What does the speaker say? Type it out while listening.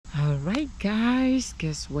Alright guys,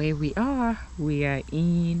 guess where we are? We are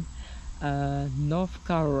in North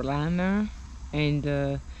Carolina, and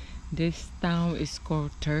this town is called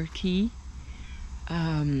Turkey.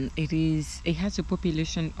 It has a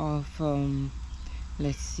population of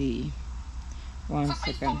let's see, one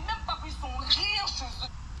second.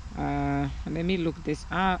 Let me look this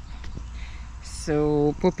up.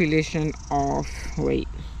 So population of, wait,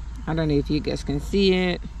 I don't know if you guys can see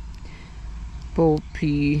it.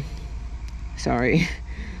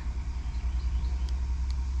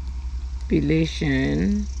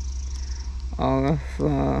 Population of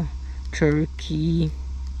Turkey,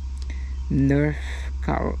 North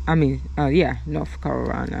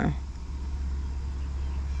Carolina.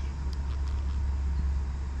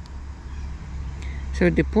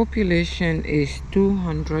 So the population is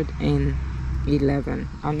 211.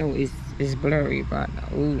 I know it's blurry, but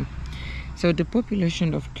oh. So the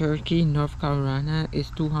population of Turkey, North Carolina is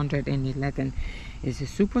 211. It's a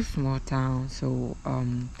super small town. So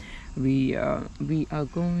we are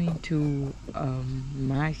going to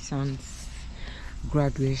my son's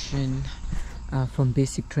graduation from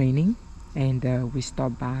basic training, and we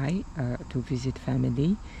stopped by to visit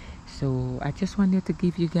family. So I just wanted to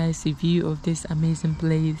give you guys a view of this amazing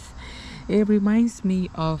place. It reminds me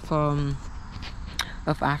of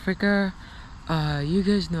Africa. You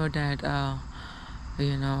guys know that I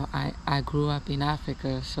grew up in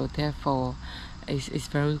Africa, so therefore it's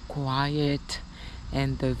very quiet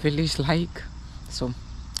and the village like, so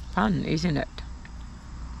fun, isn't it?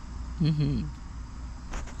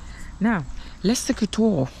 Now let's take a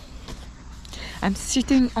tour. I'm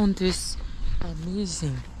sitting on this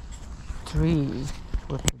amazing tree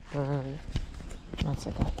with a bird. One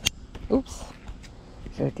second. Oops.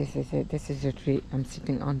 So this is it. This is the tree I'm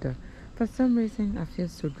sitting under. For some reason, I feel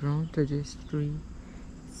so drawn to this tree.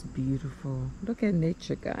 It's beautiful. Look at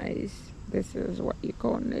nature, guys. This is what you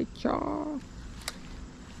call nature.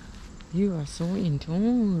 You are so in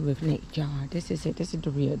tune with nature. This is it. This is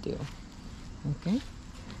the real deal. Okay?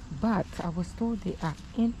 But I was told they are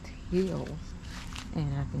ant hills,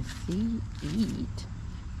 and I can see it.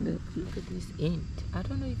 Look at this ant. I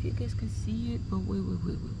don't know if you guys can see it, but wait.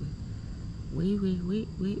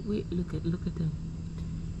 Look at them.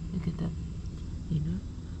 Look at that. You know,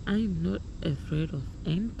 I'm not afraid of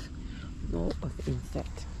ant nor of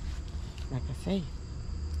insect. Like I say,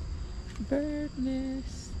 bird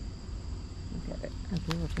nest. Look at it. I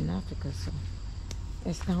grew up in Africa, so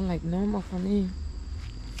it's kind of like normal for me.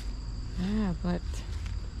 Yeah, but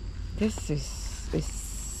this is a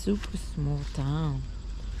super small town.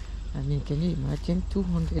 I mean, can you imagine?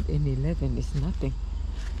 211 is nothing.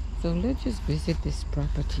 So let's just visit this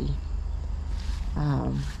property.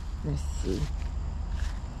 Let's see.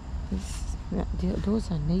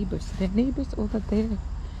 Those are neighbors. There are neighbors over there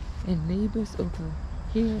and neighbors over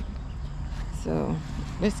here. So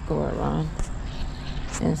let's go around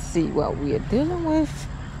and see what we are dealing with.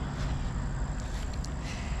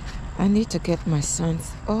 I need to get my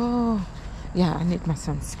son's. Oh, yeah, I need my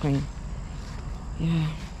sunscreen.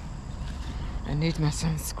 Yeah, I need my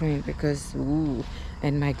sunscreen because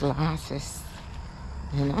and my glasses.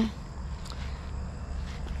 You know.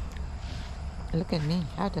 Look at me.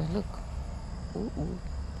 How do I look? Ooh.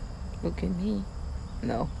 Look at me.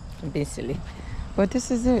 No, I'm being silly. But this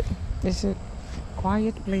is it. It's a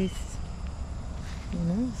quiet place. You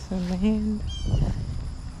know, it's a land.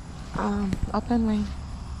 Open lane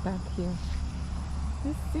back here.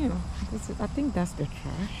 I think that's the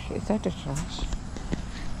trash. Is that the trash?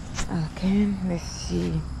 Okay, let's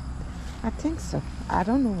see. I think so. I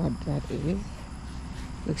don't know what that is.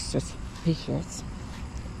 Looks just t-shirts.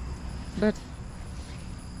 But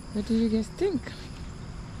what do you guys think?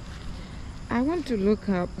 I want to look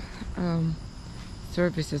up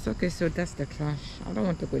services. Okay, so that's the trash. I don't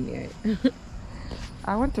want to go near it.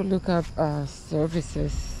 I want to look up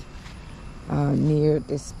services near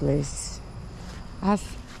this place. A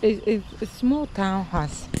small town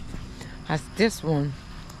has this one.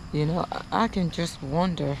 You know, I can just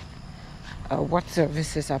wonder what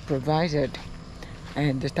services are provided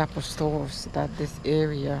and the type of stores that this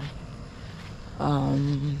area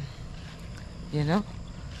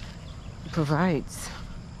provides.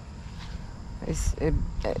 It's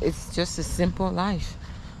just a simple life.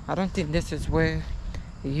 I don't think this is where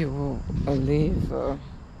you will live a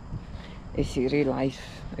city life.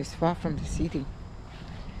 It's far from the city.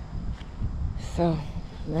 So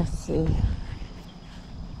let's see.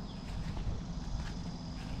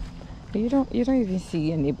 You don't even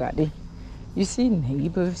see anybody. You see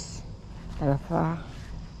neighbors that are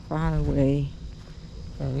far away.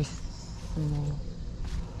 Very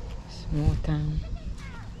small town.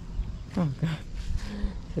 Oh God.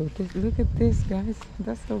 So look at this, guys.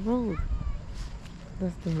 That's the road.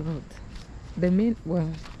 That's the road. The main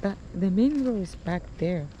the main road is back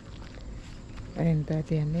there, and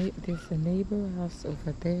there's a neighbor house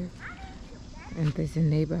over there, and there's a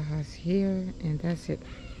neighbor house here, and that's it.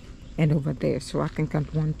 And over there, so I can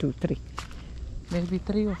count 1, 2, 3. Maybe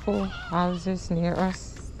 3 or 4 houses near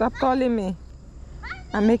us. Stop calling me.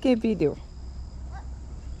 I'm making a video.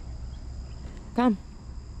 Come.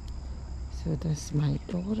 So that's my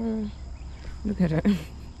daughter. Look at her.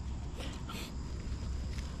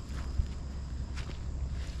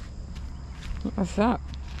 What's up?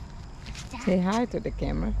 Say hi to the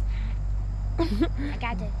camera. I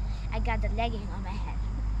got the legging on my head.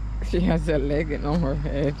 She has a legging on her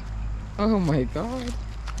head. Oh my God.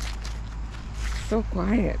 So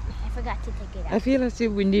quiet. I forgot to take it out. I feel as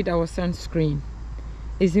if we need our sunscreen.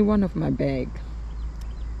 It's in one of my bag.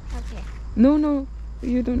 Okay. No,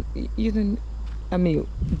 you don't. I mean,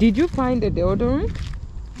 did you find the deodorant?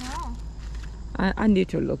 No. I need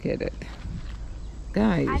to look at it.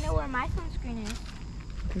 Guys. I know where my sunscreen is.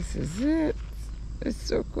 This is it. It's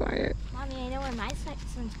so quiet. Mommy, I know where my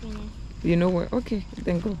sunscreen is. You know where? Okay,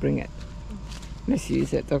 then go bring it. Let's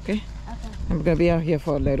use it, okay? Okay. I'm gonna be out here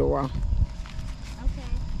for a little while.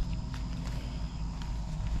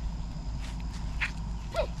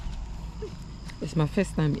 Okay. It's my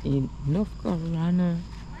first time in North Carolina.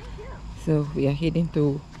 So we are heading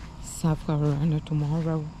to South Carolina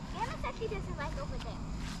tomorrow. Anna said she doesn't like over there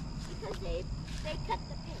because they cut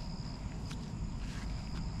the pig.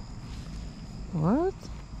 What?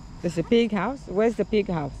 There's a pig house? Where's the pig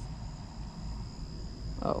house?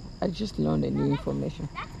 Oh, I just learned a new information.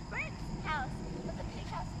 That's Bert's house, but the pig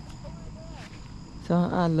house is over there. So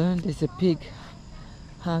I learned there's a pig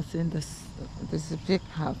house in this. There's a pig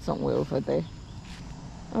house somewhere over there.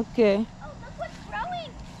 Okay. Oh, look what's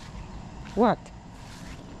growing. What?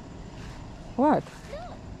 What?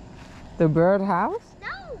 Look. The bird house?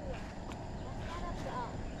 No. That's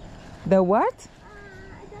not a The what?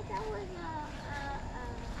 I thought that was a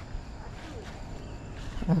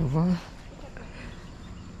Oh, well.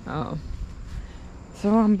 Oh.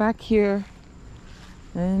 So I'm back here,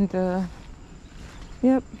 and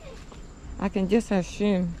yep, I can just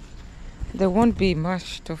assume there won't be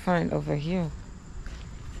much to find over here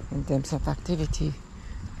in terms of activity.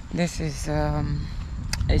 This is a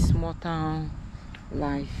small town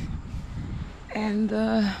life, and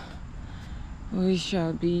we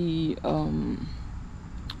shall be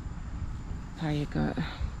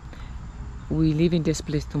we leave in this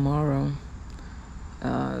place tomorrow.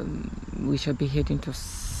 We shall be heading to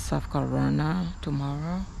South Carolina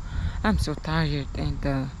tomorrow. I'm so tired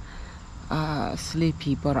and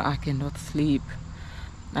sleepy, but I cannot sleep.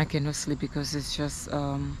 I cannot sleep because it's just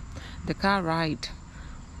the car ride.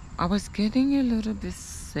 I was getting a little bit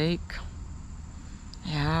sick.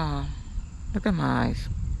 Yeah, look at my eyes.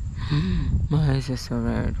 My eyes are so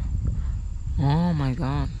red. Oh my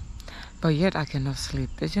God. But yet I cannot sleep.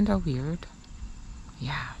 Isn't that weird?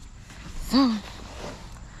 Yeah. So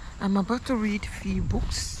I'm about to read a few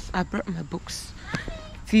books. I brought my books.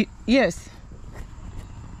 Yes.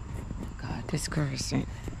 God, this girl is saying.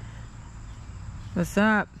 What's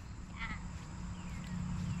up?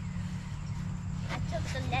 I took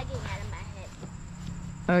the legging out of my head.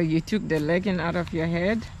 Oh, you took the legging out of your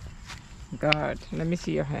head? God, let me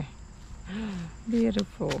see your hair.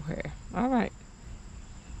 Beautiful hair. All right.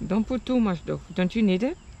 Don't put too much though. Don't you need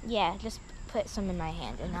it? Yeah, just put some in my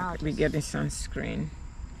hand and I'll We get a sunscreen.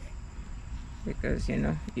 Because, you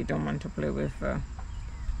know, you don't want to play with...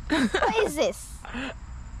 What is this?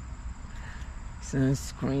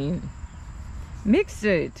 Sunscreen. Mix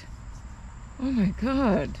it. Oh my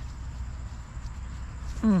God.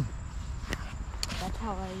 That's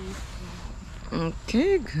how I used to.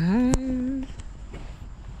 Okay, guys.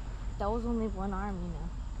 That was only one arm, you know.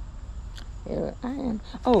 Here I am.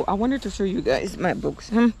 Oh, I wanted to show you guys my books.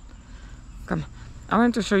 Come on. I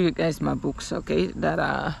want to show you guys my books, okay? That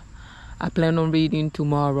I plan on reading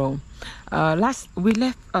tomorrow. We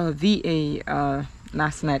left VA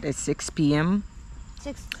last night at 6 p.m.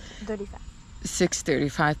 6:35.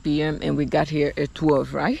 6:35 p.m. and we got here at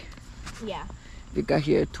 12, right? Yeah. We got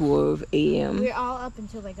here at 12 a.m. We're all up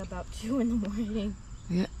until like about 2 in the morning.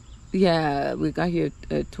 Yeah, we got here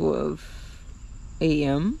at 12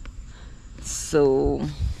 a.m. So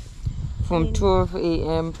from 12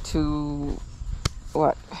 a.m. to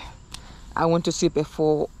what? I went to sleep at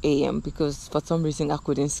 4 a.m. because for some reason I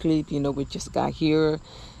couldn't sleep. You know, we just got here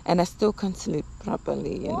and I still can't sleep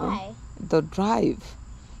properly, you know. The drive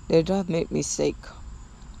made me sick.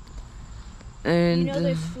 And you know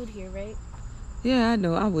there's food here, right? Yeah, I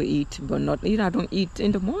know. I will eat, but not eat. I don't eat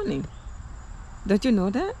in the morning. Don't you know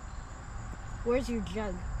that? Where's your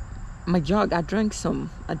jug? My jug. I drank some.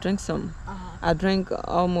 Uh-huh. I drank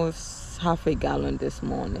almost half a gallon this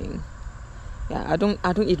morning. Yeah, I don't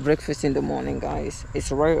eat breakfast in the morning, guys.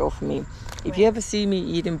 It's rare of me. If you Right. ever see me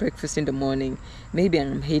eating breakfast in the morning, maybe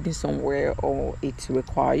I'm heading somewhere or it's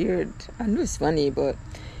required. I know it's funny, but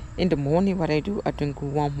in the morning what I do, I drink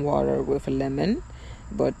warm water with lemon.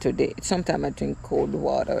 But today, sometimes I drink cold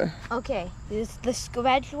water. Okay, the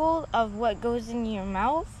schedule of what goes in your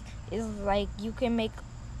mouth is like you can make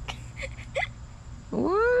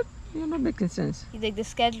What? You're not making sense. like the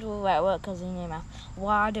schedule of what goes in your mouth.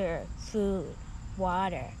 Water, food,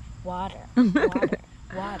 water, water, water,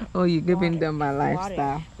 water. Oh, you're giving water, them my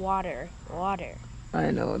lifestyle. Water, water.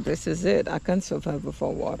 I know, this is it. I can't survive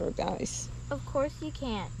without water, guys. Of course you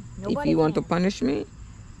can't. If Nobody you want to can. punish me,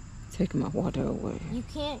 take my water away. You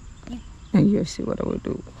can't. And you'll see what I will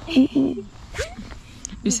do.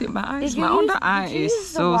 You see, my eyes, my under eye did you is use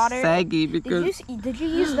the so water- saggy because Did you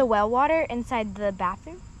use the well water inside the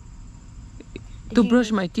bathroom? to you brush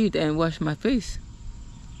use- my teeth and wash my face.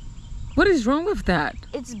 What is wrong with that?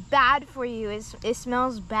 It's bad for you. It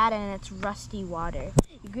smells bad and it's rusty water.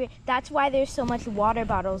 That's why there's so much water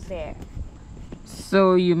bottles there.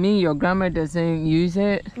 So you mean your grandma doesn't use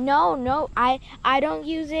it? No, I don't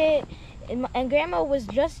use it. And Grandma was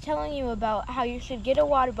just telling you about how you should get a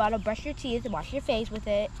water bottle, brush your teeth, and wash your face with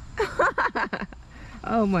it.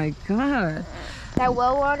 Oh my God. That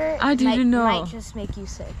well water I didn't know. might just make you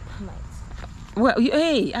sick. Might. Well,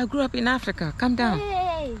 hey, I grew up in Africa. Calm down.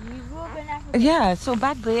 Hey, you grew up in Africa. Yeah, so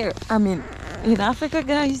back there, I mean, in Africa,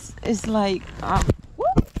 guys, it's like, woo!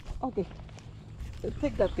 Okay,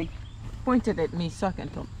 take that thing, point it at me so I can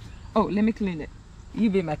talk. Oh, let me clean it. You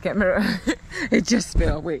be my camera. It just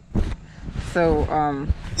fell. Wait. So,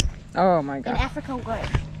 oh my In God. Africa, what?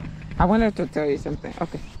 I wanted to tell you something.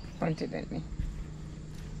 Okay, point it at me.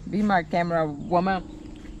 Be my camera woman.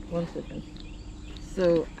 1 second.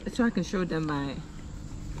 So I can show them my.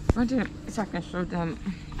 So I can show them.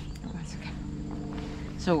 Oh, 1 second.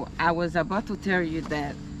 So I was about to tell you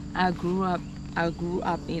that I grew up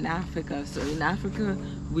in Africa. So in Africa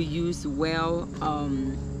we use well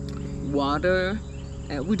water.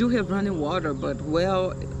 We do have running water, but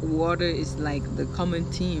well water is like the common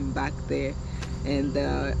theme back there. And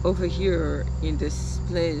over here in this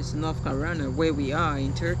place, North Carolina, where we are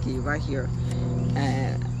in Turkey, right here,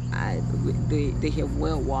 they have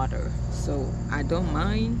well water. So I don't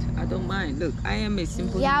mind. Look, I am a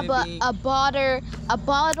simple Yeah, human but being. a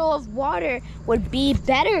bottle of water would be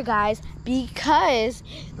better, guys, because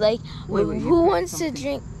like Wait, you who fix wants something. to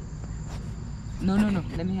drink? No.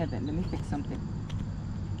 Let me have that. Let me fix something.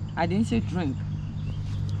 I didn't say drink.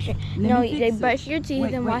 No, me fix they it. brush your teeth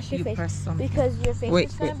Wait, and wash your you face press something. because your face Wait,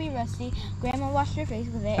 is gonna wait. be rusty. Grandma washed her face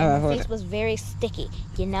with it, Oh, and her hold face it. was very sticky.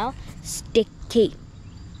 You know, sticky,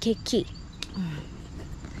 kicky.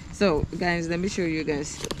 So guys, let me show you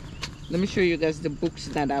guys the books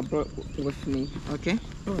that I brought with me. Okay,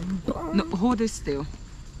 no, hold it still.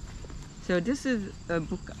 So this is a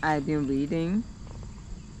book I've been reading.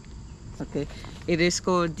 Okay, it is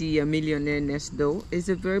called The Millionaire Next Door. It's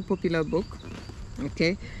a very popular book.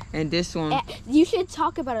 Okay, and this one, You should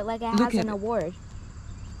talk about it like it Look has at an it. award.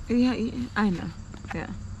 yeah, I know. Yeah,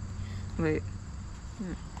 wait.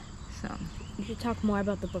 Yeah. So You should talk more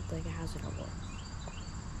about the book like it has an award.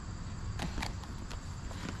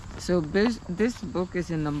 So this book is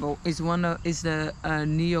the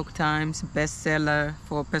New York Times bestseller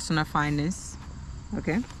for personal finance.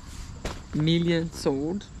 Okay, millions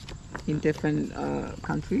sold in different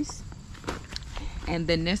countries. And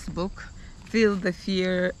the next book, Feel the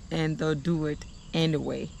Fear and Do It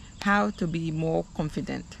Anyway: How to Be More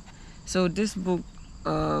Confident. So this book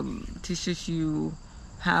teaches you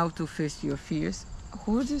how to face your fears.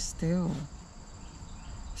 Hold it still.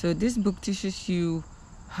 So this book teaches you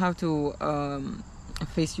how to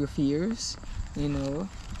face your fears, you know,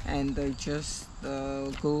 and just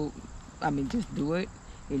just do it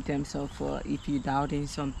in terms of if you're doubting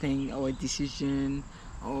something or a decision,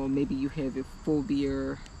 or maybe you have a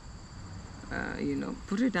phobia,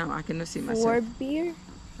 put it down. I cannot see myself. For beer?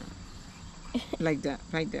 Like that,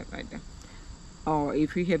 right there. Or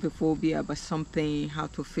if you have a phobia about something, how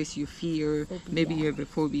to face your fear. Phobia. Maybe you have a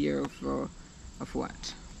phobia of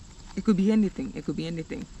what? It could be anything.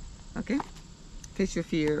 Okay? Face your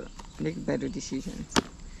fear, make better decisions.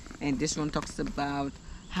 And this one talks about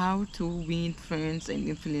how to win friends and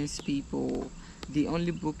influence people. The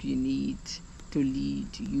only book you need to lead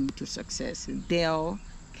you to success. Dale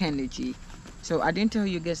Carnegie. So I didn't tell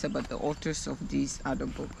you guys about the authors of this other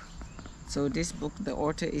book. So this book, the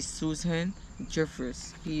author is Susan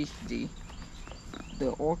Jeffers, PhD.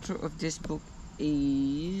 The author of this book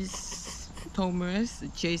is Thomas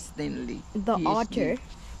J. Stanley. The PhD. author.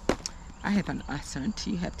 I have an accent.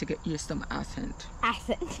 You have to get used to my accent.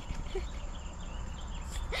 Accent.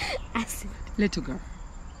 Accent. Little girl.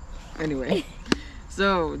 Anyway.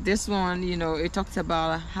 So this one, you know, it talks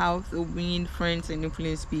about how to win friends and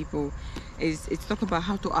influence people. It's talk about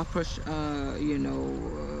how to approach, you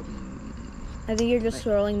know. I think you're just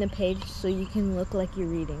scrolling the page so you can look like you're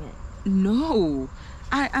reading it. No,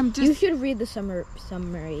 I'm just. You should read the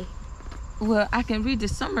summary. Well, I can read the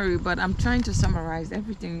summary, but I'm trying to summarize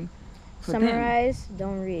everything. For Summarize.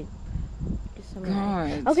 Don't read. Just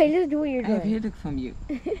summarize. God. Okay, just do what you're I have doing. headache from you.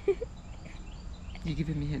 You're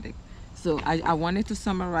giving me headache. So I wanted to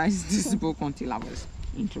summarize this book until I was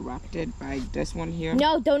interrupted by this one here.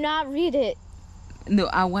 No, do not read it. No,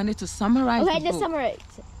 I wanted to summarize Okay, the just book. summarize.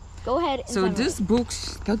 Go ahead and So summarize. this book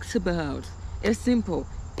talks about, it's simple.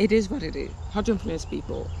 It is what it is. How to influence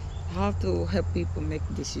people. How to help people make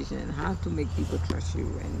decisions. How to make people trust you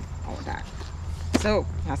and all that. So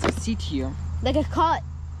as I sit here. Like a caught.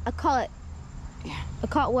 Yeah. A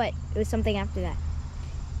caught what? It was something after that.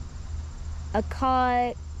 A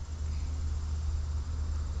caught.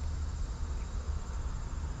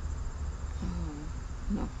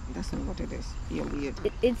 No, that's not what it is. You're weird.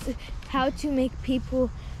 It's how to make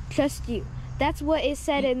people trust you. That's what it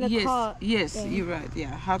said in the yes, call. Yes, thing. you're right.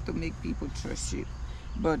 Yeah, how to make people trust you.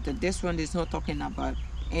 But this one is not talking about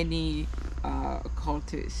any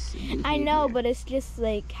cultist behavior. I know, but it's just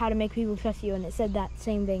like how to make people trust you, and it said that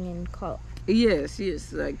same thing in cult. Yes,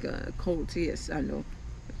 like cult. Yes, I know.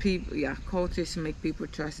 People, yeah, cultists make people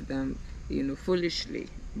trust them, you know, foolishly.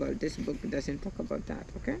 But this book doesn't talk about that.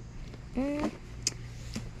 Okay.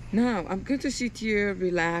 Now I'm going to sit here,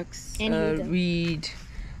 relax, And read,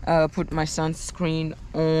 put my sunscreen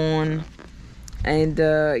on, and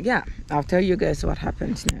yeah, I'll tell you guys what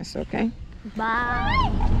happens next. Okay. Bye.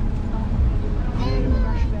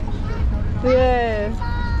 Yes.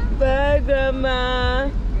 Bye, Grandma.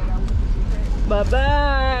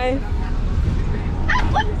 Bye-bye.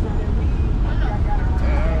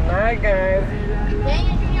 Hi, guys.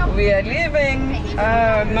 We are leaving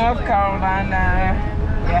North Carolina.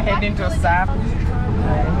 We are heading to South.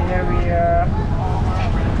 And here we are.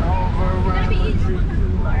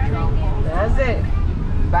 That's it.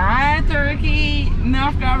 Bye, Turkey,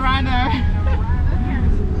 North Carolina.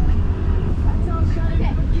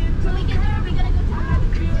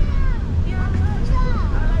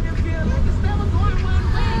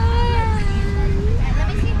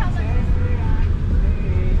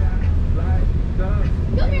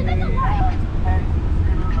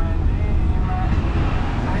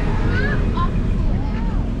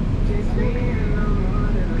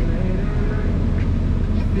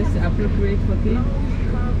 This is appropriate for kids?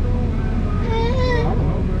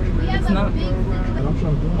 It's not.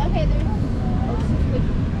 Okay, there's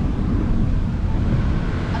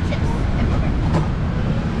chips.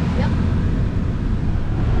 Yep.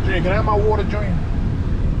 Jay, can I have my water, Junior?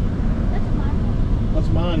 That's mine. That's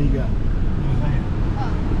mine you got.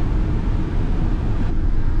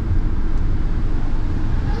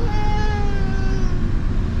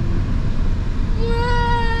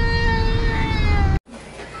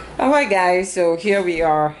 Alright guys, so here we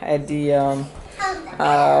are at the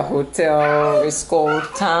hotel. It's called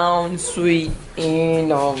Town Suite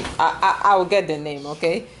in I'll get the name,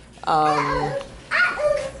 okay?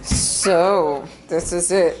 So this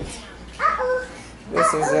is it.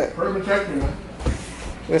 This is it.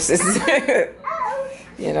 This is it.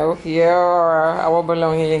 You know, here are our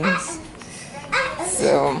belongings.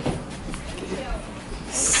 So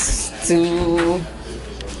two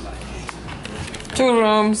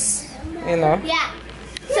rooms, you know. Yeah.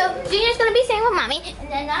 So Junior's gonna be staying with mommy, and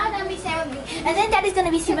then I'm gonna be staying with me, and then Daddy's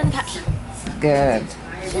gonna be sleeping on the couch. Good.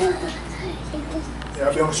 Yeah,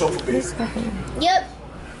 I'll be on the sofa, please. Yep.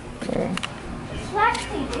 Okay. I'm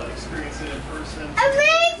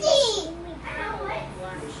ready.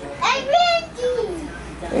 I'm ready.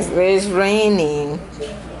 It is raining.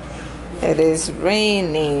 It is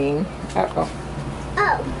raining. Uh-oh.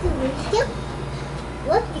 Oh,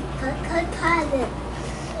 what the color?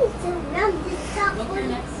 It's around the top one.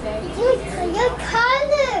 Your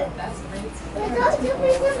color.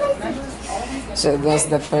 So that's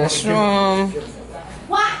the first room.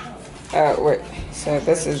 Wait. So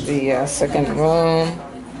this is the second room.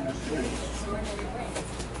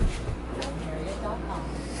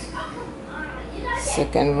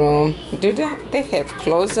 Second room. Do they have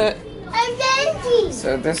closet? I'm ready.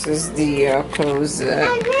 So this is the closet.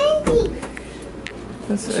 I'm ready.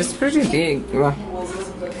 It's pretty big, well,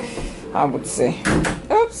 I would say.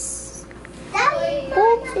 Oops.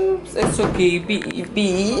 Oops. It's okay, baby.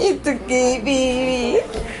 It's okay, baby.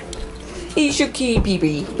 It's okay,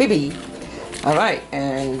 baby. Baby. All right,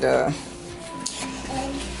 and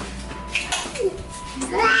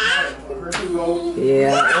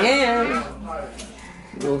yeah, and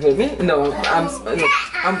you hear me? No,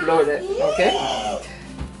 I'm bloated. Okay.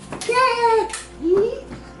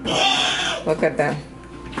 Look at that.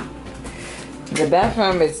 The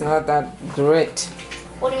bathroom is not that great.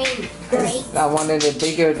 What do you mean, great? I wanted it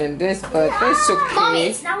bigger than this, but it's okay. Mommy,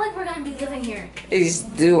 it's not like we're gonna be living here. It's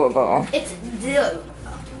doable. It's doable.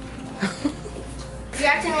 You're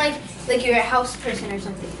acting like you're a house person or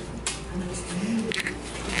something.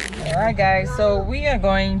 Alright guys, so we are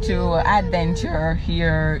going to adventure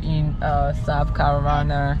here in South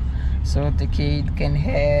Carolina so the kid can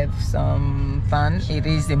have some fun. It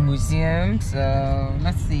is a museum, so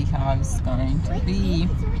let's see how it's going to be.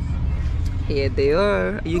 Here they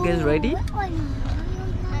are. Are you guys ready?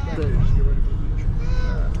 Good.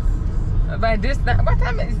 By this time, what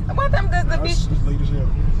time does the beach? It's late as hell.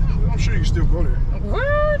 I'm sure you can still go there.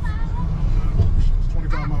 What? It's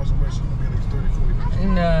 25 miles away, so it'll be like 30, 40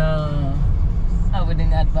 minutes. No, I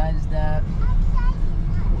wouldn't advise that.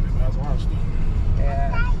 40 miles an hour still.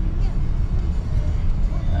 Yeah.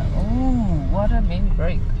 Oh, what a mini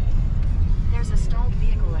break. There's a stalled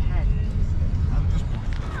vehicle ahead. Not at this point.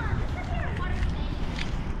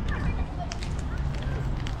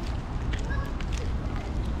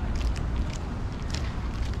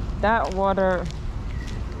 That water.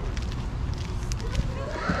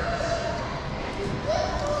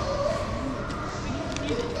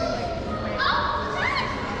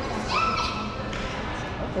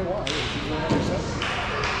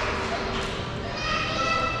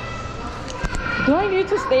 Do I need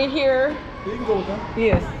to stay here? You can go with them.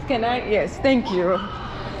 Yes. Can I? Yes. Thank you.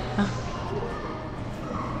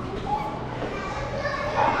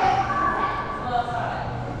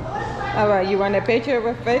 All right. You want a picture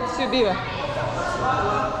with it? Should be.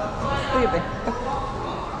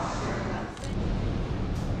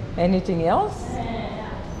 Anything else?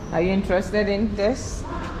 Are you interested in this?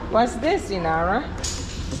 What's this, Inara?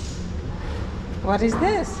 What is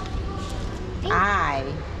this? Eye.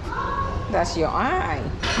 That's your eye.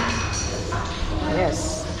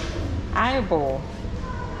 Yes. Eyeball.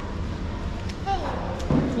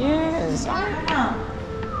 Yes.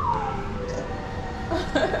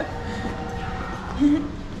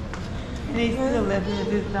 They still living in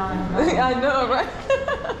this down. I know, right?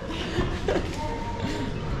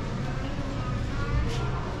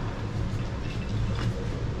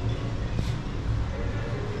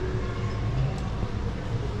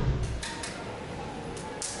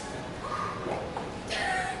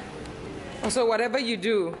 So whatever you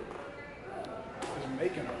do, It's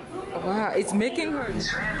making her. wow, it's making her.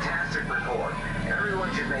 It's fantastic report.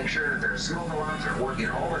 Everyone should make sure that their smoke alarms are working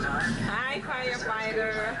all the time. Hi,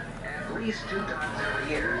 firefighter. At least 2 times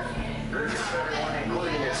every year. Good job, everyone,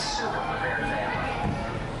 including this super prepared family.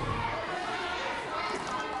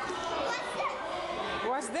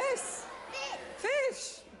 What's this?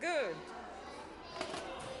 Fish. Good.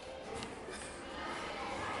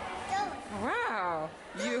 Wow,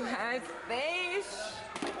 you had fish.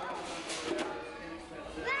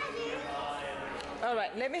 All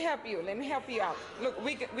right, let me help you. Let me help you out. Look,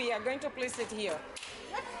 we are going to place it here.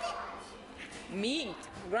 Meat,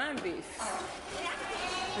 ground beef.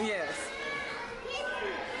 Yes.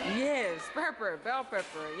 Yes, pepper, bell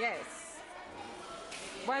pepper, yes.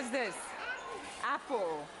 What's this?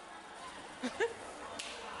 Apple.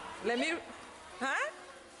 Let me, huh?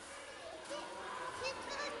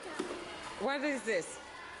 What is this?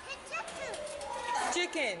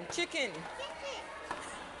 Chicken, chicken.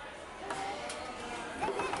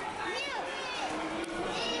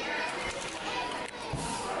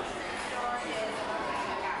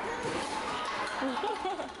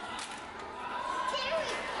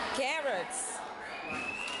 Carrots.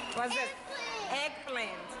 What's this? Eggplant.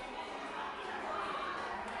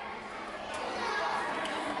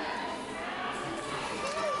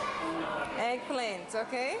 Eggplant,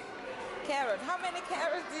 okay? Carrot. How many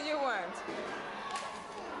carrots do you want?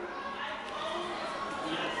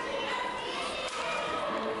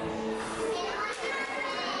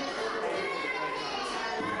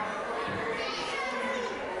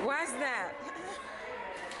 What's that?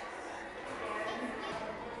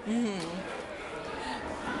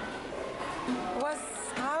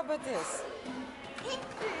 How about this?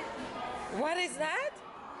 What is that?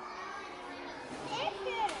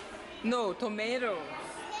 No, tomatoes.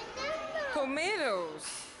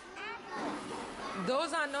 Tomatoes.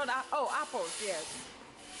 Those are not apples. Yes.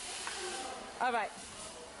 All right.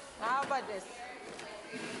 How about this?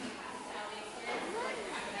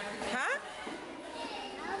 Huh?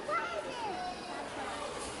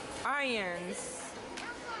 Irons.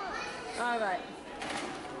 All right.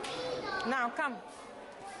 Now come.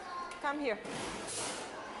 Come here.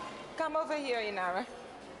 Come over here, Inara.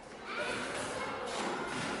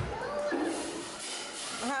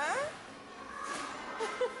 Huh?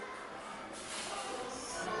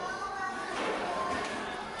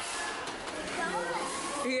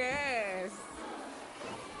 Yes.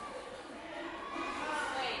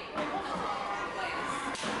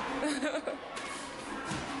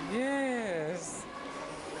 Yes.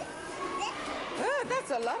 Ah,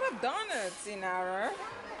 that's a lot of donuts, Inara.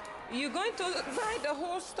 You're going to buy the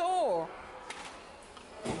whole store.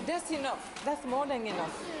 That's enough. That's more than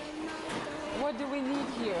enough. What do we need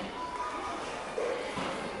here?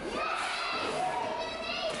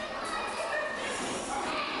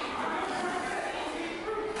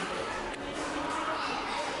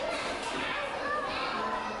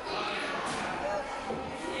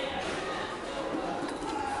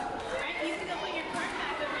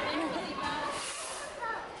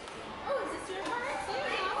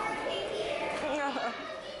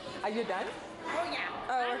 Are you done? Oh yeah.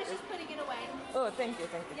 Oh, I was okay. just putting it away. Oh, thank you,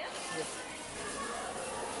 thank you. Yep. Yes.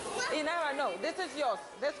 Inara, no, this is yours.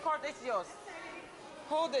 This card is yours.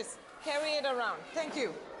 Hold this. Carry it around. Thank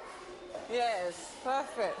you. Yes,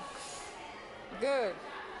 perfect. Good.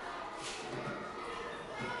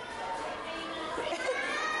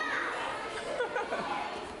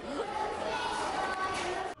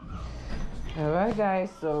 All right,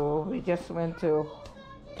 guys. So we just went to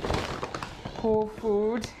Whole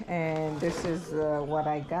Food, and this is what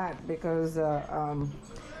I got because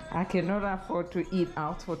I cannot afford to eat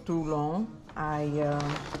out for too long. I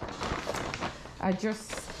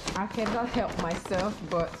cannot help myself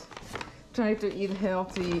but try to eat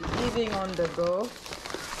healthy, eating on the go.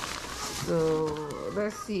 So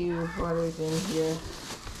let's see what is in here.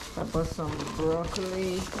 I bought some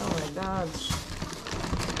broccoli. Oh my God.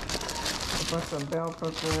 I bought some bell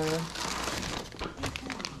pepper,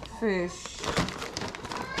 fish.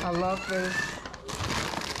 I love fish.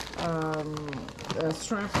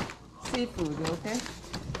 Shrimp, seafood, okay?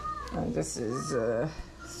 And this is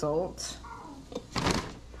salt.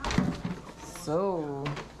 So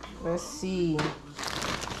let's see.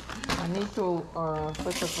 I need to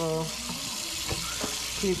first of all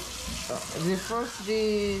keep defrost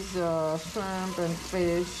these shrimp and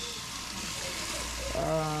fish.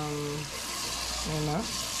 You know,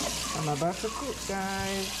 I'm about to cook,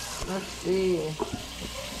 guys. Let's see.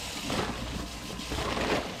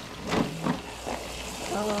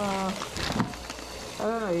 I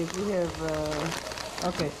don't know if we have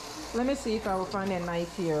okay, let me see if I will find a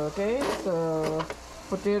knife here. Okay, so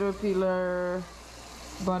potato peeler,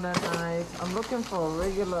 butter knife. I'm looking for a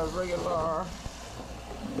regular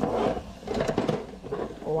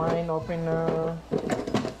wine opener.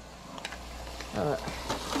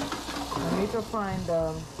 I need to find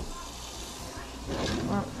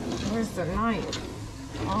where's the knife?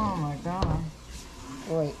 Oh my God,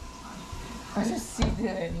 wait, I just see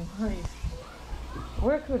the knife.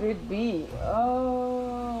 Where could it be?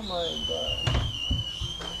 Oh my God.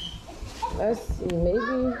 Let's see,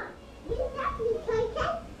 maybe.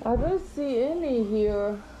 I don't see any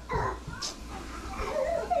here.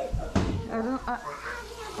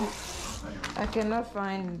 I cannot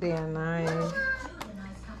find their knife.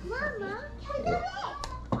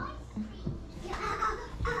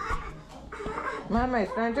 Mama is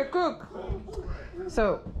trying to cook.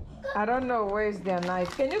 So I don't know where's their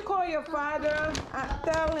knife. Can you call your father?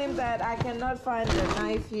 Tell him that I cannot find the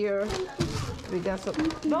knife here. We got some.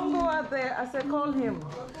 Don't go out there. I said call him.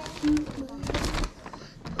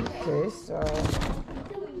 Okay, so.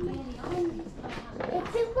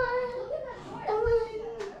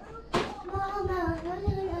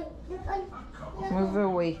 Move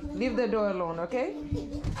away. Leave the door alone, okay?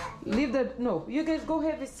 Leave the. No, you guys go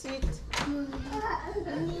have a seat.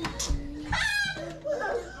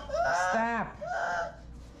 Stop.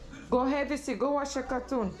 Go have a seat. Go watch a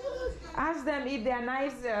cartoon. Ask them if their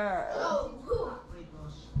knives.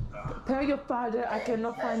 Tell your father I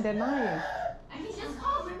cannot find the knife. I can just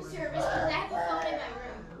call room service because I have a phone in my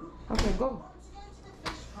room. Okay, go.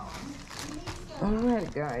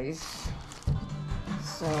 Alright, guys.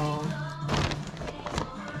 So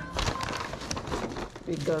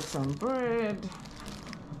we got some bread.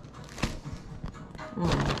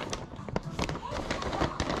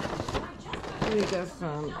 We got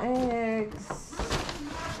some eggs.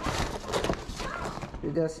 We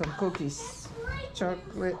got some cookies.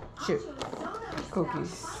 chocolate chip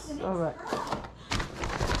cookies. All right.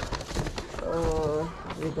 Oh,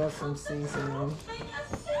 we got some seasoning.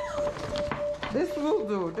 This will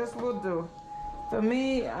do. This will do. For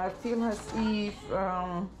me, I feel as if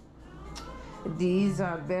these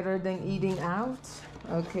are better than eating out.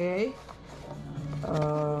 Okay.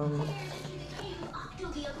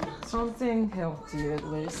 Something healthy at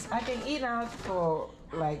least. I can eat out for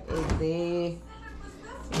like a day,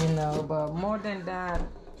 you know, but more than that,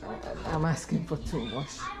 I'm asking for too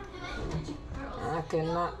much. I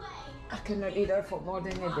cannot eat out for more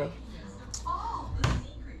than a day.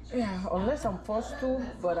 Yeah, unless I'm forced to,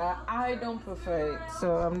 but I don't prefer it.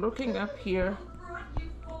 So I'm looking up here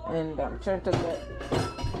and I'm trying to get.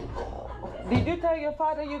 Did you tell your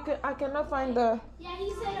father I cannot find the? Yeah,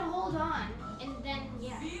 he said to hold on, and then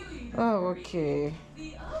yeah. Oh, okay.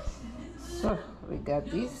 So we got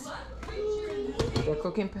this, the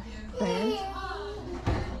cooking pan.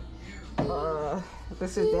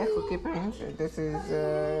 This is their cooking pan. This is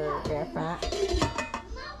their pan.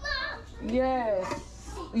 Yes.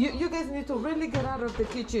 You guys need to really get out of the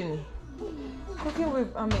kitchen. Cooking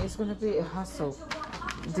with, it's gonna be a hassle.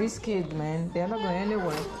 These kids, man, they're not going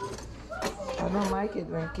anywhere. I don't like it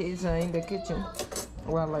when kids are in the kitchen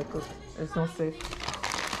while I cook. It's not safe.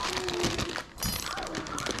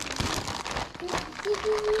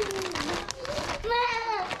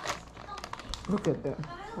 Look at that.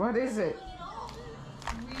 What is it?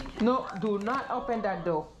 No, do not open that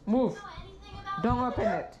door. Move. Don't open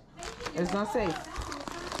it. It's not safe.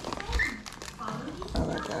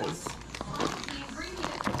 Alright, guys.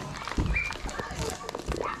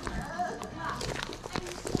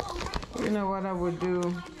 You know what I would do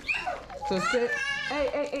to save?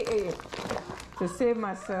 Hey. To save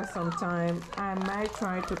myself some time, I might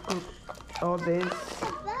try to cook all this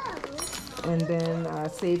and then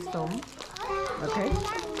save some. Okay.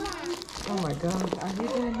 Oh my God! I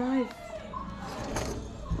need a knife.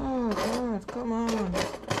 Oh God! Come on.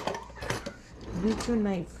 Need your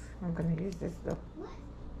knife. I'm gonna use this though.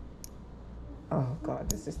 Oh God!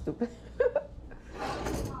 This is stupid.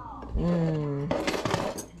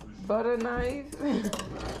 Butter knife.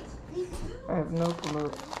 I have no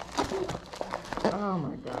clue. Oh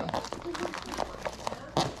my God.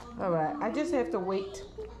 Alright, I just have to wait.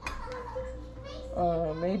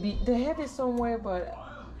 Maybe they have it somewhere, but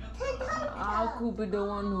I could be the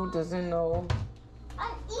one who doesn't know.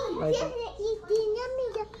 Like,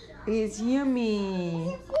 it's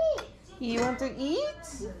yummy. You want to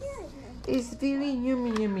eat? It's very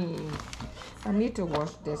yummy. I need to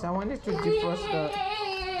wash this. I wanted to defrost the.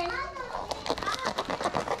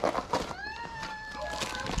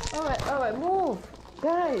 Alright, move.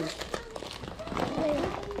 Guys.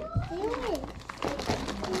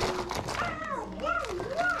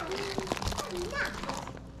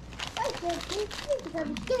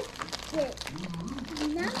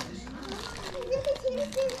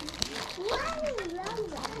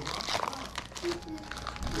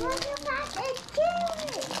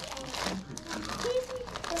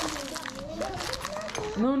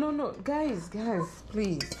 No. Guys,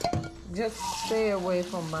 please. Just stay away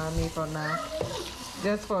from mommy for now.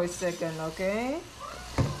 Just for a second, okay?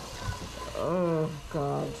 Oh,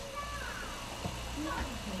 God.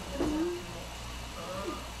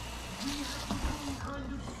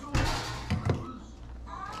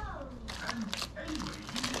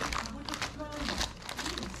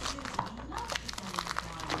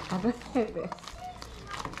 Baby.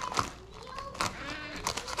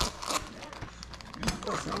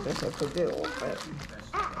 That's what to do, but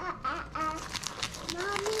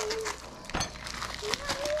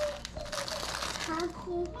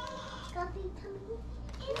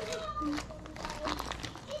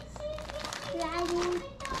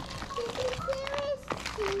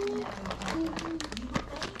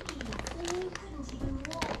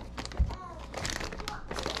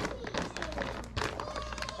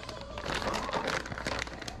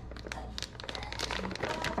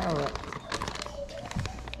alright.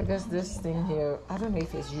 I guess this thing here, I don't know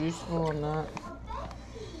if it's useful or not,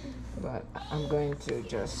 but I'm going to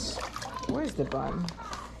just, where's the button?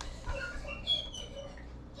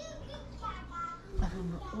 I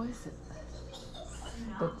don't know, what is it?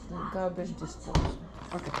 The garbage disposal.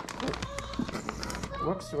 Okay, good.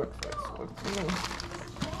 Works for me.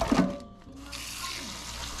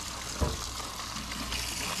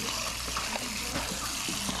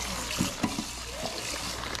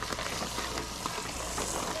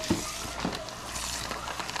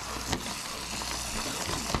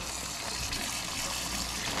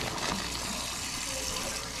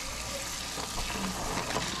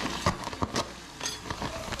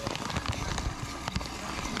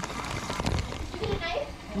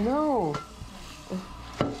 No.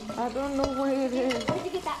 I don't know where it is. Where did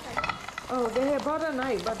you get that from? Oh, they have bought a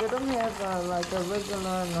knife, but they don't have like a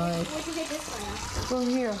regular knife. Where'd you get this from? From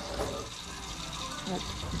here.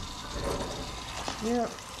 Yeah.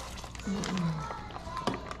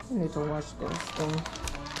 I need to watch this thing.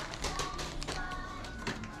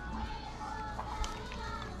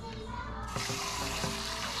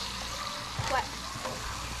 What?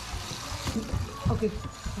 Okay.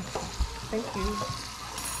 Thank you.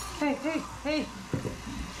 Hey, hey, hey.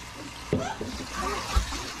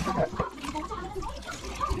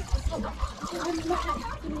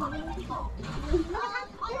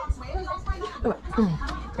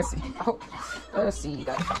 Let's see. Oh, let's see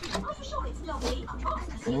that.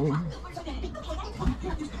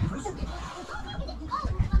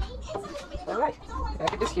 All right. I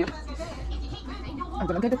get this cute. I'm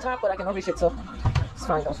gonna get the top, but I cannot reach it, so it's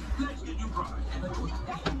fine though.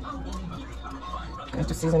 I have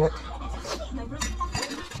to season it.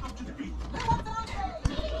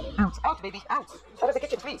 Out, out, baby, out. Out of the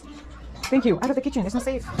kitchen, please. Thank you. Out of the kitchen. It's not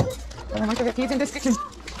safe. I don't want to have kids in this kitchen.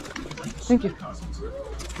 Thank you. Do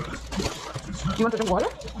you want to drink water?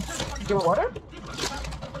 Do you want water?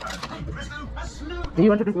 Do you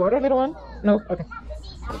want to drink water, little one? No? Okay.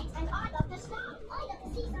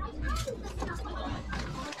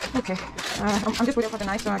 Okay. I'm just waiting for the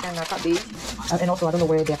knife so I can cut these. And also, I don't know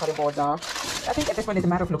where their cutting boards are. I think at this point it's a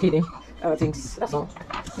matter of locating things. That's all.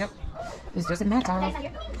 Yep. It's just a matter.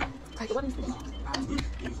 Like, what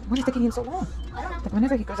is taking him so long? Like,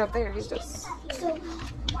 whenever he goes up there, he's just...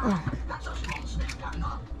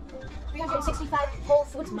 365 Whole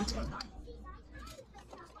Foods months.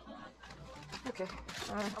 Okay.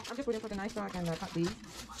 I'm just waiting for the knife so I can cut these.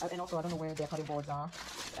 And also, I don't know where their cutting boards are.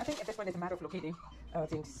 I think at this point it's a matter of locating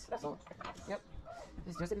things. That's all. Yep.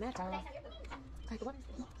 It's just a matter. Like, what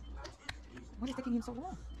is taking him so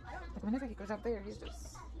long? Like, whenever he goes up there, he's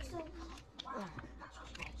just...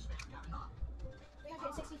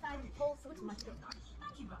 365 Whole Foods months.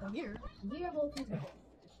 A year of Whole Foods.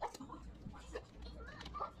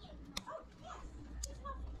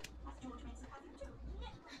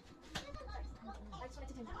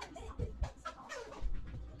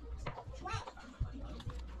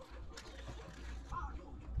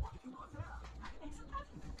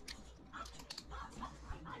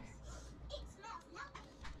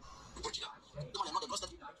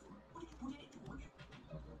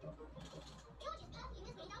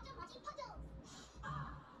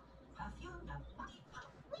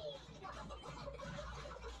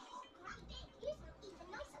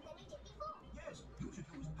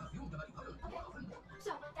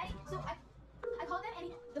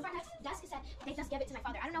 They just gave it to my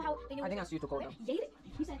father. I don't know how they knew. I didn't ask you to call them. You did?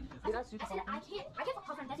 You said. Did I ask you to I call said them? I can't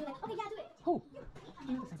call from Daddy. Like, okay, yeah, do it. Who? Are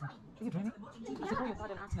you dreaming? I said call your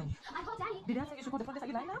father and ask them. I called Daddy. Did I say you should call the front desk? Are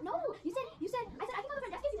you lying now? No, you said. I said I can call the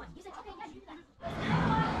front desk if you want. You said okay, yeah, do that.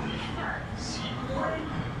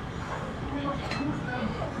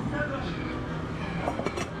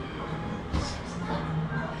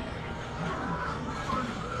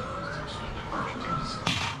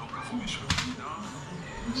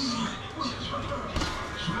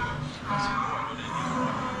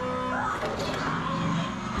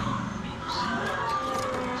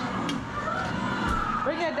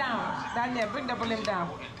 Bring it down. Daniel, bring the volume down.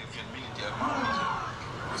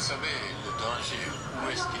 Vous savez le danger où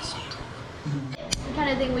est-ce qu'il se trouve. The kind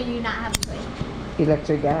of thing where you not have a choice.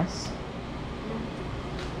 Electric gas.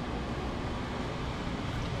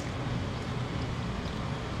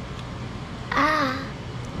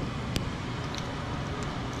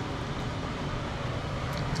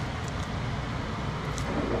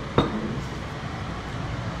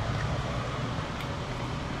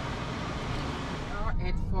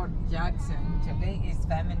 At Fort Jackson. Today is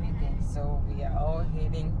family day, so we are all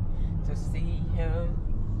heading to see him.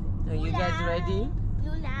 Are you guys ready?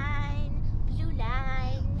 Blue line, blue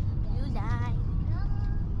line, blue line.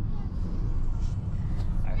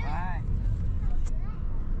 Alright.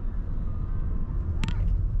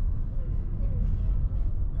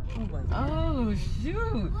 Oh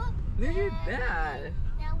shoot! Look at that!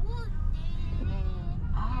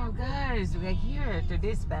 Oh guys, we're here.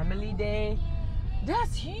 Today's family day.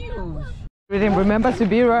 That's huge. Remember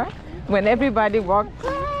Subira? When everybody walked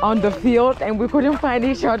on the field and we couldn't find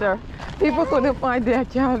each other. People couldn't find their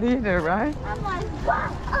child either, right?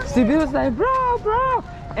 Subira was like, bro.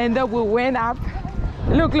 And then we went up.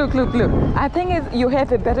 Look. I think you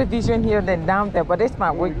have a better vision here than down there, but it's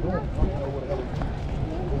not working.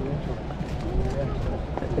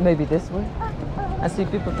 Maybe this way. I see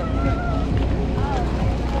people coming.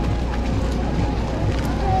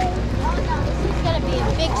 Oh no, this is gonna gonna be a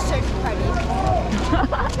big search party.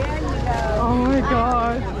 Oh my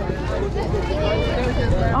god.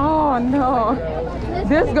 Oh no.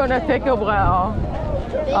 This is gonna take a while.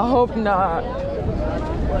 I hope not.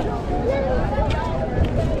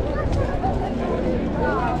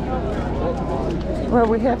 Well,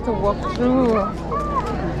 we have to walk through.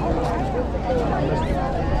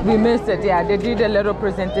 We missed it, yeah. They did a little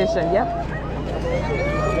presentation, yep.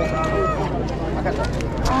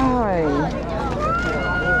 Hi.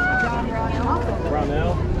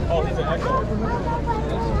 Brownell? Oh, he's an echo.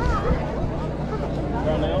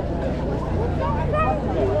 Brownell?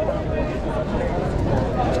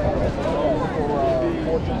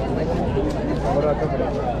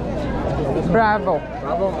 Bravo.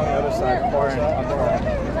 Bravo on the other side, far end.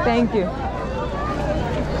 Thank you.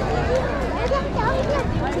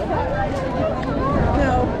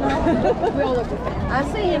 I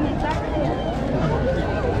see him.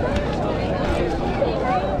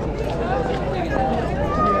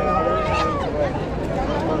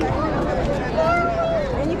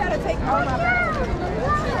 And you gotta take all my bags.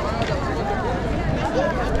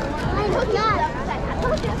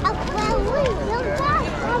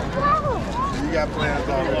 You got plans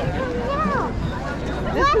already?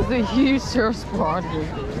 This is a huge search party.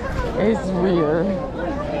 It's weird.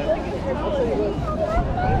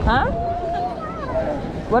 Huh?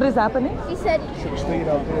 What is happening? He said, Should have stayed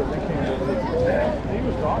out there. They can't get it. He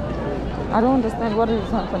was talking. I don't understand what is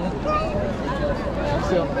happening. He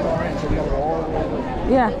said, far end, so we gotta go all the way over.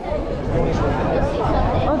 Yeah. Go this way.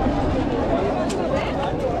 Okay.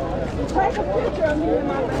 Take a picture of me in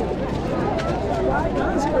my bag.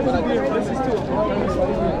 This is too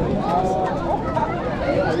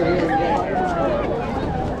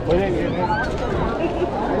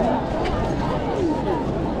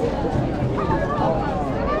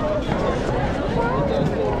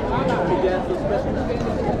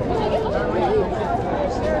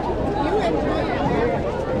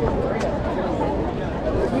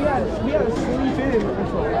We had a sleep in.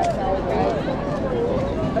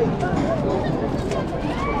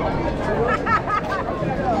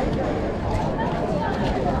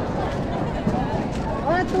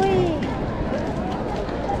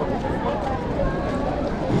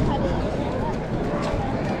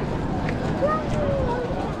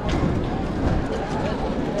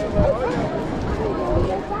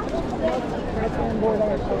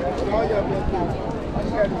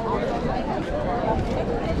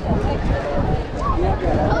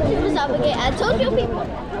 I told you people.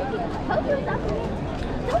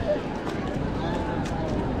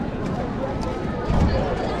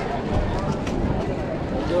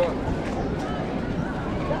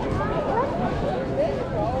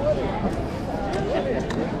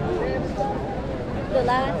 The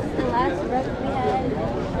last rep we had.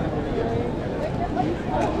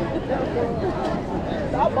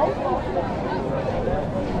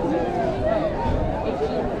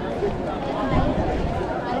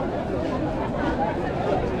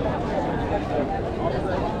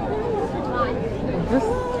 This.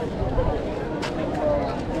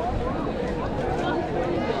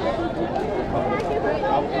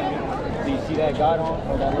 Do you see that guy on?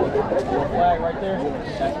 Or that little flag right there?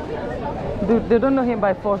 Dude, they don't know him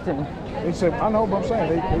by 14. They said, I know, but I'm saying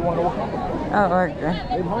they want to know what company. Oh, okay.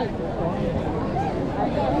 They might.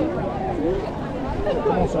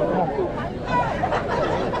 Come on, son, come on.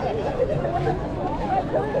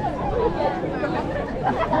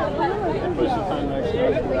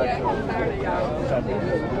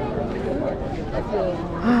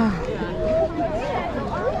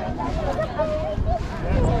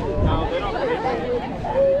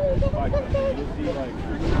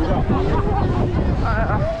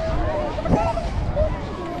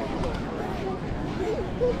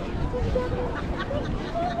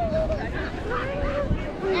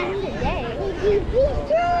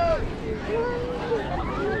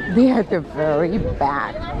 They are at the very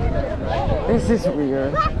back. This is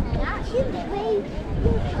weird.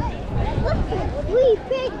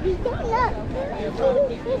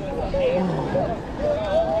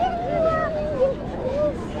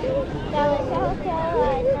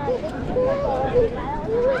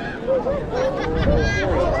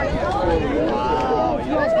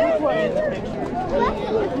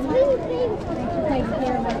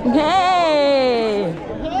 Hey!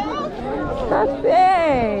 That's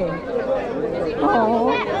it!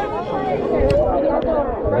 Oh.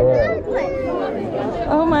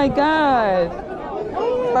 Oh my God!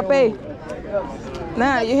 Papi,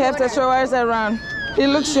 now you have to show us around. He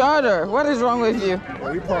looks shorter. What is wrong with you?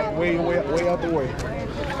 We parked way out the way.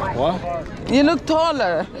 What? You look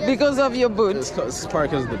taller because of your boots. It's probably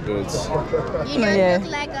because of the boots. You just Yeah.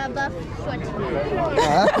 look like a buff short.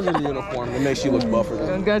 That's in the uniform. It makes you look buffer.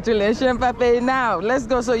 Congratulations, Pape. Now, let's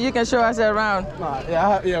go so you can show us around.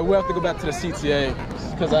 Yeah, we have to go back to the CTA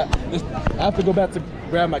because I have to go back to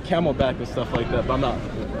grab my Camelback and stuff like that. But I'm not.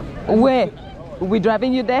 Where? We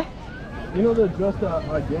driving you there? You know the address that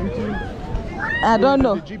I gave to? I don't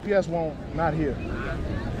know. The GPS won't, not here.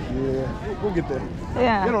 Yeah, we'll get there.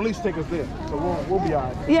 Yeah. It'll at least take us there, so we'll be all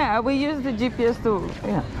right. Yeah, we use the GPS too.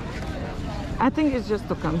 Yeah. I think it's just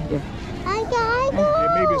to come here.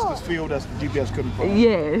 Yeah, maybe it's this field that the GPS couldn't find.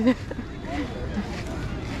 Yeah.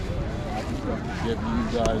 Give you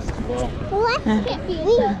guys as well. What can't be a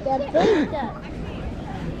duck?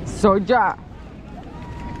 Soldier.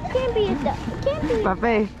 Can't be a duck. Can't be.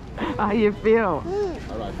 Pape, how you feel?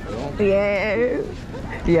 All right, Phil. Yeah.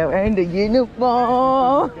 You earned the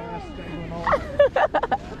uniform.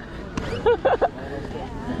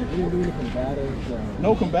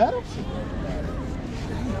 No combatives?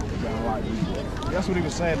 That's what he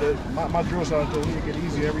was saying. That my drill sergeant told me it get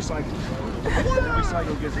easier every cycle. Every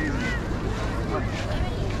cycle gets easier.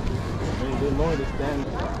 They lowered the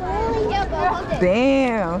standard.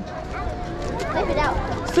 Damn. Flip it out.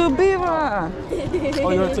 Subira.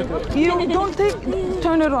 Oh, you're a ticket. You don't take,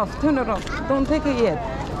 turn it off, turn it off. Don't take it yet.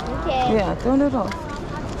 Okay. Yeah, turn it off.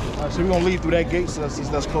 All right, so we're gonna leave through that gate since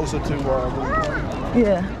that's closer to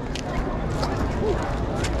Yeah.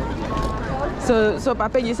 So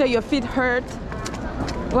Pape, you say your feet hurt.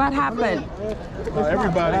 What happened?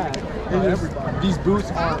 everybody. Everybody. These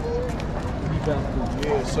boots aren't.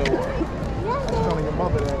 Yeah, so I was telling your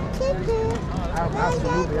mother that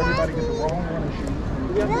absolutely everybody gets the wrong running shoes.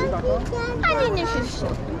 I need new shoes.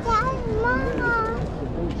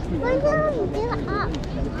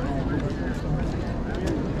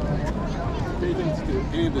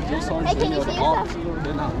 Any of the drill sergeants, Hey, can any you of the see yourself? officers,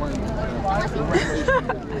 they're not wearing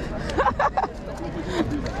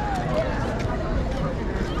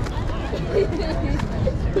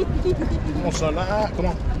Come on, son. Come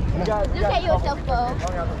on. Look at yourself, Bo.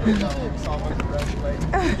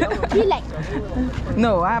 You like.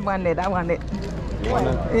 No, I want it, I want it.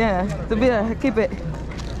 Yeah, Subira, keep it.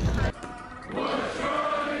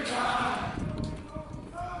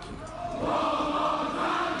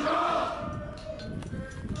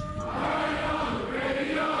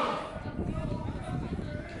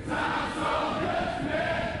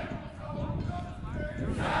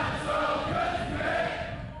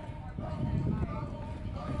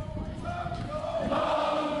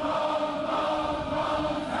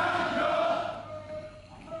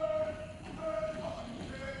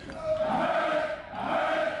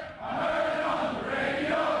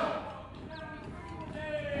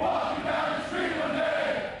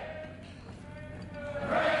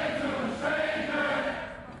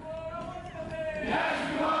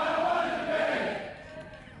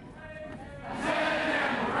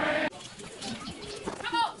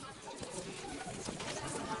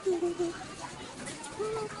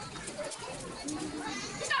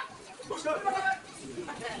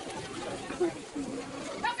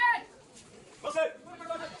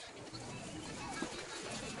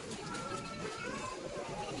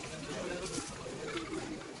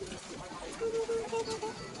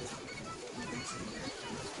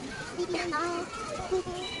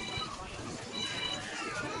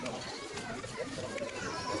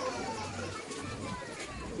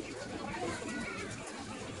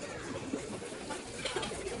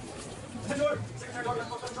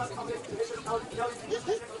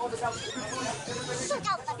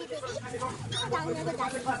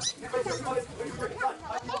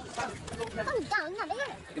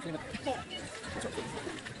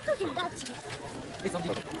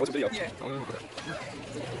 What's the video? Yeah.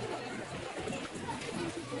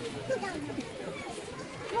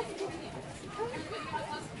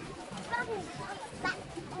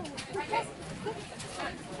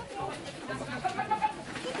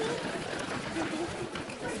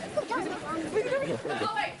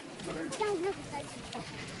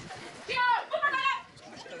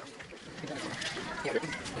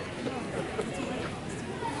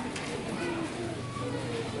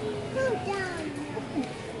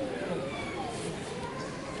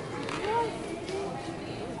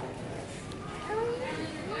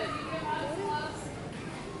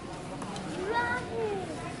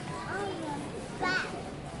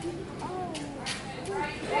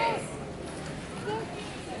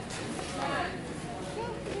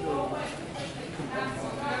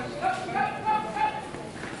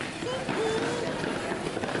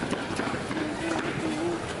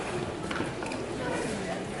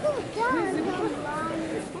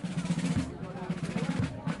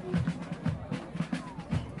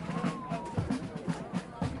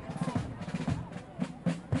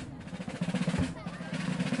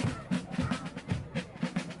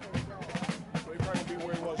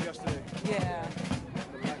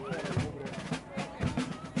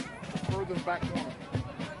 back corner.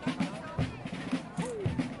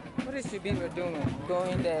 What is your beaver doing?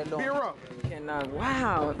 Going there alone? Beer up.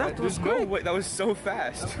 Wow, that was There's no great. way. That was so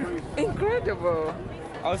fast. Incredible.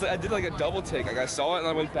 I was like, I did like a double take. Like I saw it and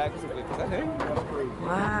I went back. I was like, is that him?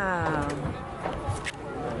 Wow.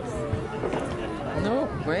 No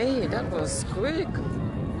way, that was quick.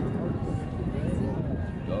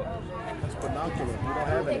 That's binocular. We don't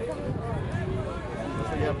have any. That's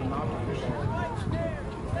why you have binoculars.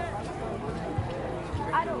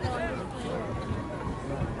 I don't know.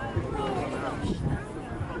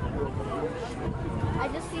 I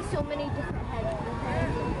just see so many different heads.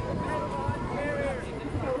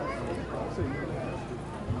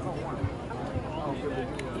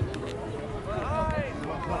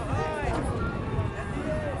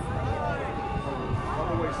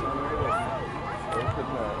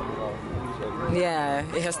 Yeah,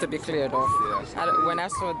 it has to be cleared off. Yeah. When I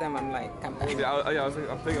saw them, I'm like, I'm Yeah, I was like,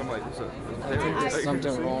 I'm thinking, like, there's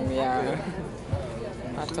something wrong, yeah.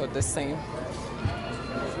 I thought the same.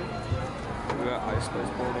 We got Ice Spice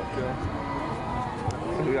pulling up, Joe.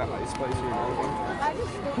 We got Ice Spice here.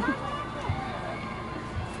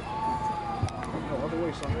 No, other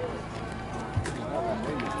way, son.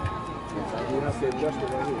 You have to adjust it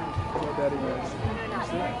right here. Put that in there.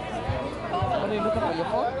 Are you looking at your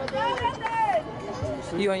phone?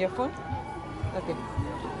 You on your phone? Okay.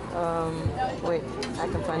 Wait, I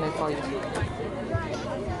can find it for you.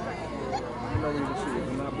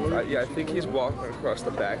 Yeah, I think he's walking across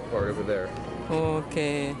the back part over there.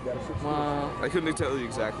 Okay. Wow. I couldn't tell you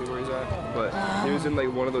exactly where he's at, but he was in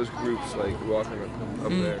like one of those groups, like walking up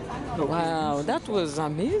there. Wow, that was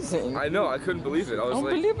amazing. I know, I couldn't believe it. I was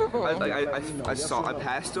Unbelievable. like, I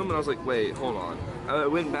passed him and I was like, wait, hold on. I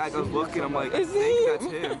went back, I was looking, I'm like, I Is think he? that's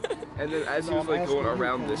him. And then as he was like going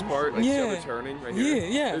around this part, like Yeah. the other turning right here.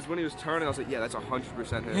 Yeah. It was when he was turning, I was like, yeah, that's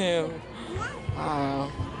 100% him. Yeah. Wow.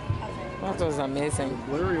 That was amazing.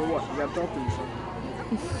 Blurry or what? You gotta talk to you, son.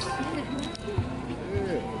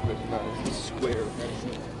 That's nice. Square.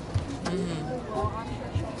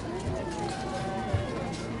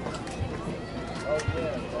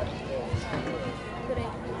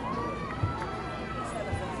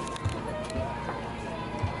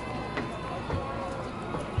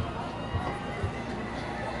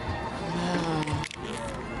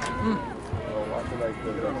 Oh, I feel like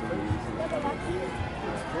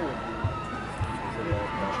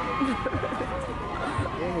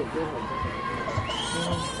Go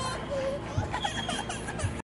ahead.